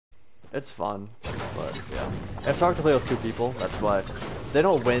It's fun, but yeah. It's hard to play with two people. That's why they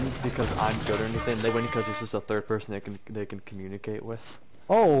don't win because I'm good or anything. They win because there's just a third person they can communicate with.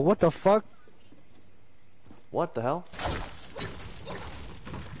 Oh, what the fuck? What the hell?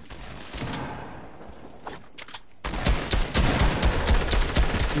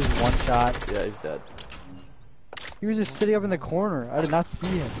 He's one shot. Yeah, he's dead. He was just sitting up in the corner. I did not see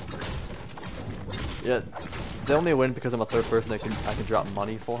him. Yeah, they only win because I'm a third person. I can drop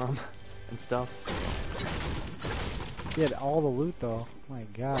money for them and stuff. He had all the loot though. Oh my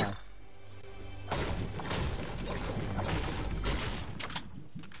god.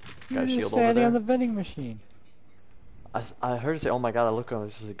 Got a shield over standing there. on the vending machine. I heard it say, "Oh my god!" I look around.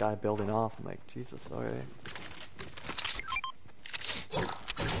 There's just a guy building off. I'm like, Jesus, alright.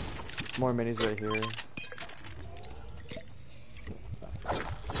 More minis right here.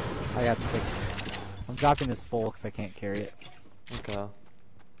 I got 6. I'm dropping this full because I can't carry it. Okay.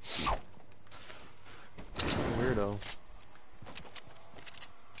 Weirdo.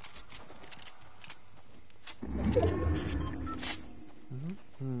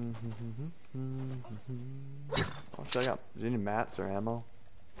 Oh, should I got? Do you need mats or ammo?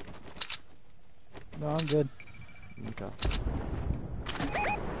 No, I'm good. Okay.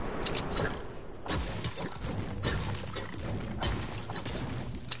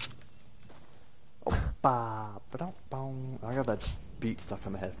 I got that beat stuck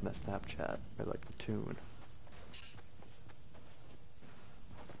in my head from that Snapchat, or like the tune.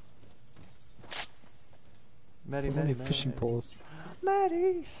 Maddie, Fishing poles.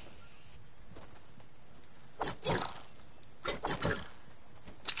 Maddie!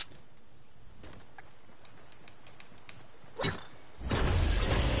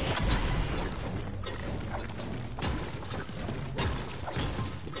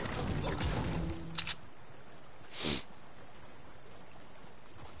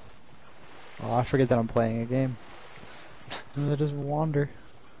 Oh, I forget that I'm playing a game. I just wander.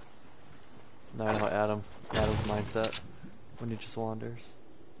 Now I know Adam's mindset when he just wanders.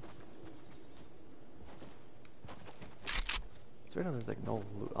 It's weird how there's like no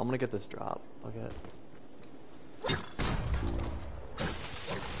loot. I'm gonna get this drop. I'll get it.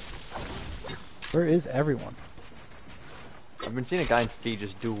 Where is everyone? I've been seeing a guy in feed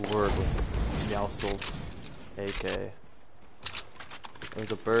just do work with Meowscles AK.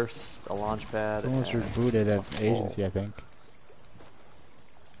 There's a burst, a launch pad. Someone was rebooted at agency, I think.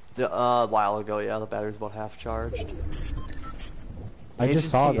 Yeah, a while ago, yeah, the battery's about half charged. I just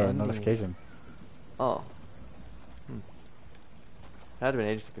saw the ending. notification. Oh. Had to be an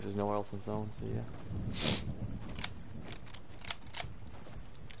agency because there's nowhere else in zone, so yeah.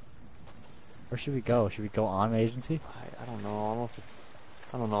 Where should we go? Should we go on agency? I don't know. I don't know if it's...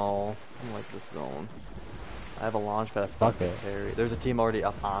 I don't know. I don't like this zone. I have a launch pad. Fuck it. There's a team already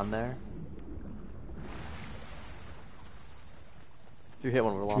up on there. If you hit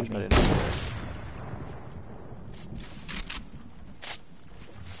one, we're launch pad in there.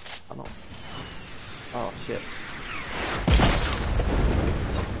 I don't... Oh, shit.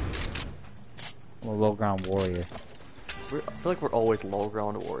 I'm a low ground warrior. I feel like we're always low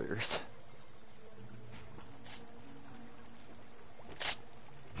ground warriors.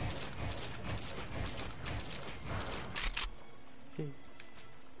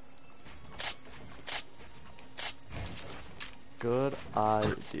 Good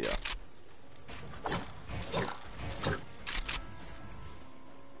idea.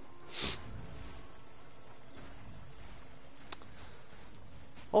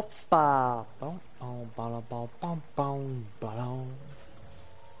 Oppa! Bum, bum, bum, bum, bum, bum, bum.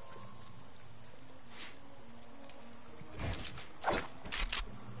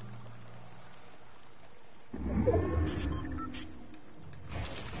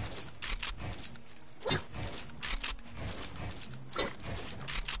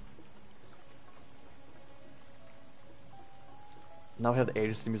 Now we have the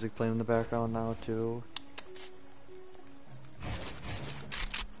agency music playing in the background now too.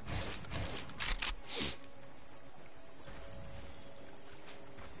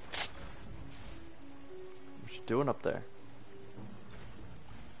 What you doing up there?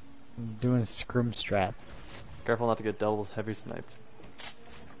 I'm doing scrim strat. Careful not to get double heavy sniped.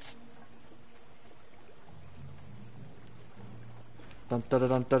 Dun dun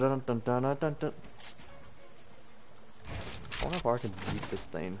dun dun dun dun dun dun dun dun. I wonder if I can beat this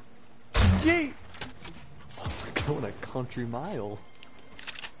thing. Yeet! Oh, we're going a country mile.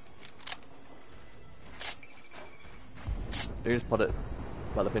 You just put it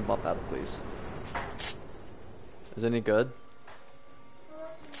by the pinball paddle, please. Is it any good?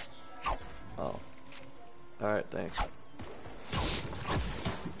 Oh. Alright, thanks.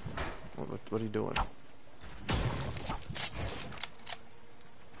 What are you doing?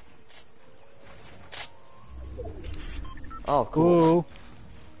 Oh, cool. Ooh.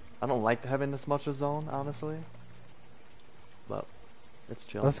 I don't like having this much of zone, honestly. But it's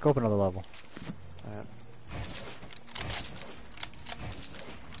chill. Let's go up another level. Alright.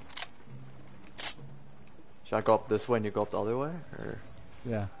 Should I go up this way and you go up the other way? Or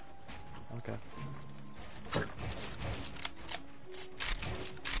Yeah. okay.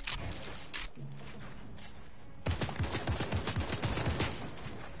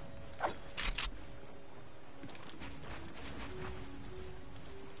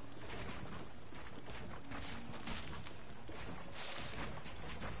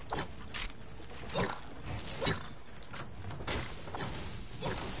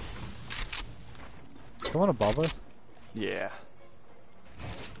 Someone above us? Yeah.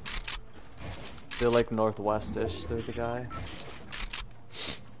 They're like northwest-ish, there's a guy.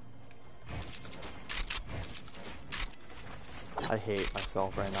 I hate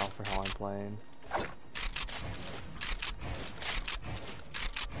myself right now for how I'm playing.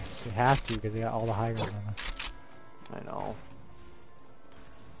 We have to because they got all the high ground on us. I know.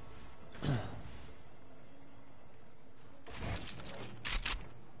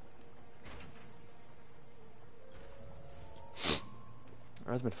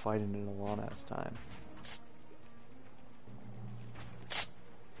 I've been fighting in a long ass time.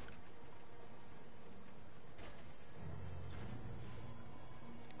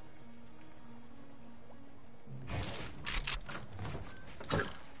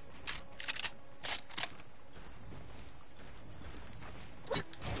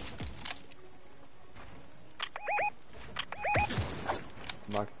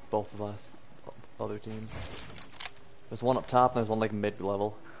 Mark both of us, other teams. There's one up top and there's one like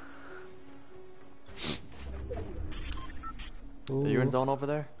mid-level. Are you in zone over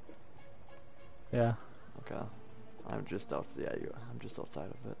there? Yeah. Okay. I'm just out. Yeah, I'm just outside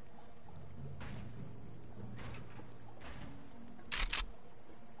of it.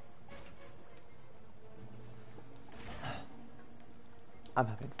 I'm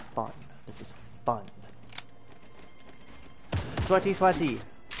having fun. This is fun. Sweaty, sweaty.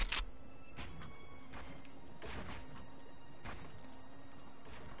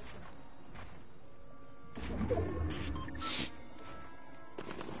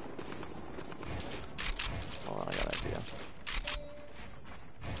 Hold on, I got an idea.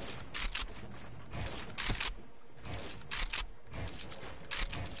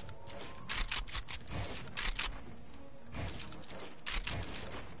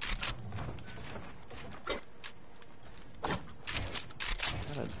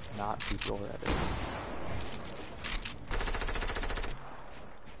 I'm gonna not do door edits.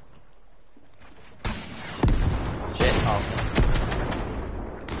 Shit. Oh.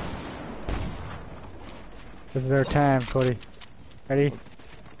 This is our time, Cody. Ready?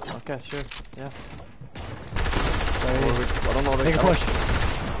 Okay, sure. Yeah. Ready? I don't know what Make a push.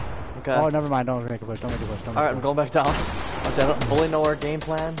 Okay. Oh, never mind. Don't make a push. Don't make a push. Don't make Alright, a I'm push. going back down. I don't fully know our game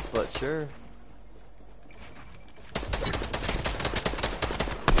plan, but sure.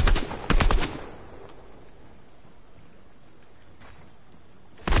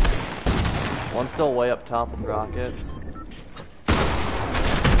 One's still way up top with rockets.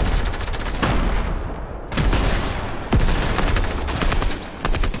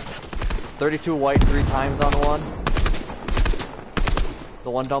 $32 white 3 times on one.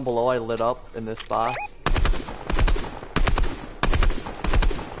 The one down below I lit up in this box.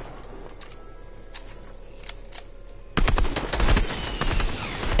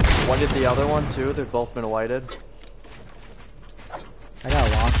 Whited the other one too, they've both been whited. I got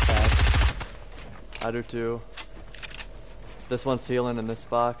a launch pad. I do too. This one's healing in this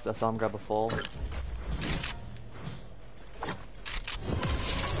box, I saw him grab a full.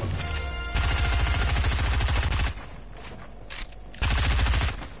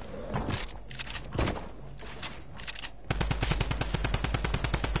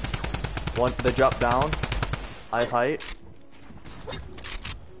 One, they drop down. I have height.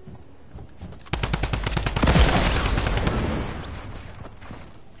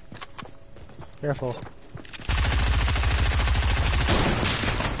 Careful.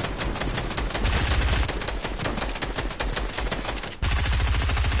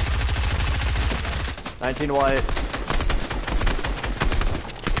 $19 white.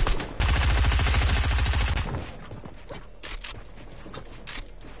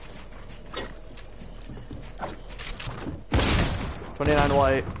 $29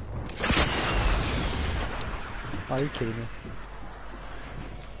 white. Are you kidding me?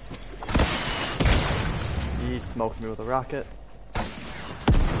 He smoked me with a rocket.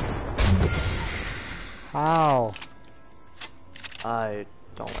 How? I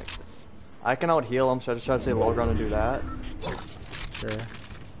don't like this. I can out heal him, so I just try to stay low ground and do that. Sure.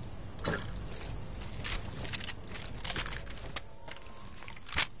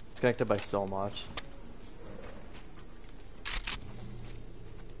 It's connected by so much.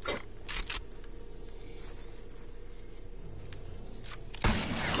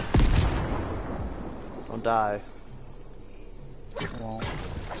 Don't die. Won't.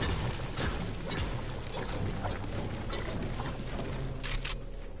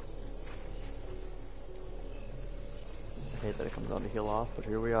 I hate that it comes down to heal off, but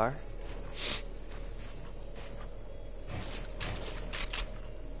here we are.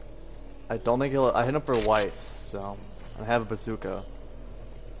 I don't think he'll. I hit him for whites, so I have a bazooka.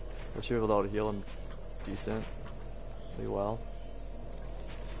 So I should be able to heal him decent, pretty well.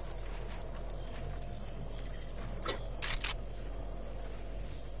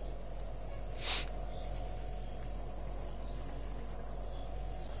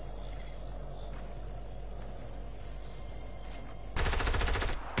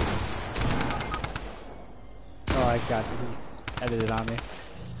 Oh, I got you. He edited on me.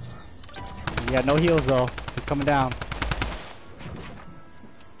 You got no heals though. He's coming down.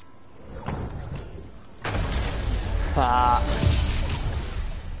 Ha!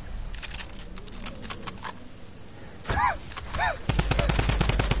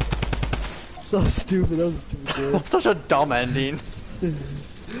 So stupid. That was a stupid game. Such a dumb ending.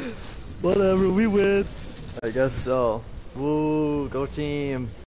 Whatever, we win. I guess so. Woo, go team.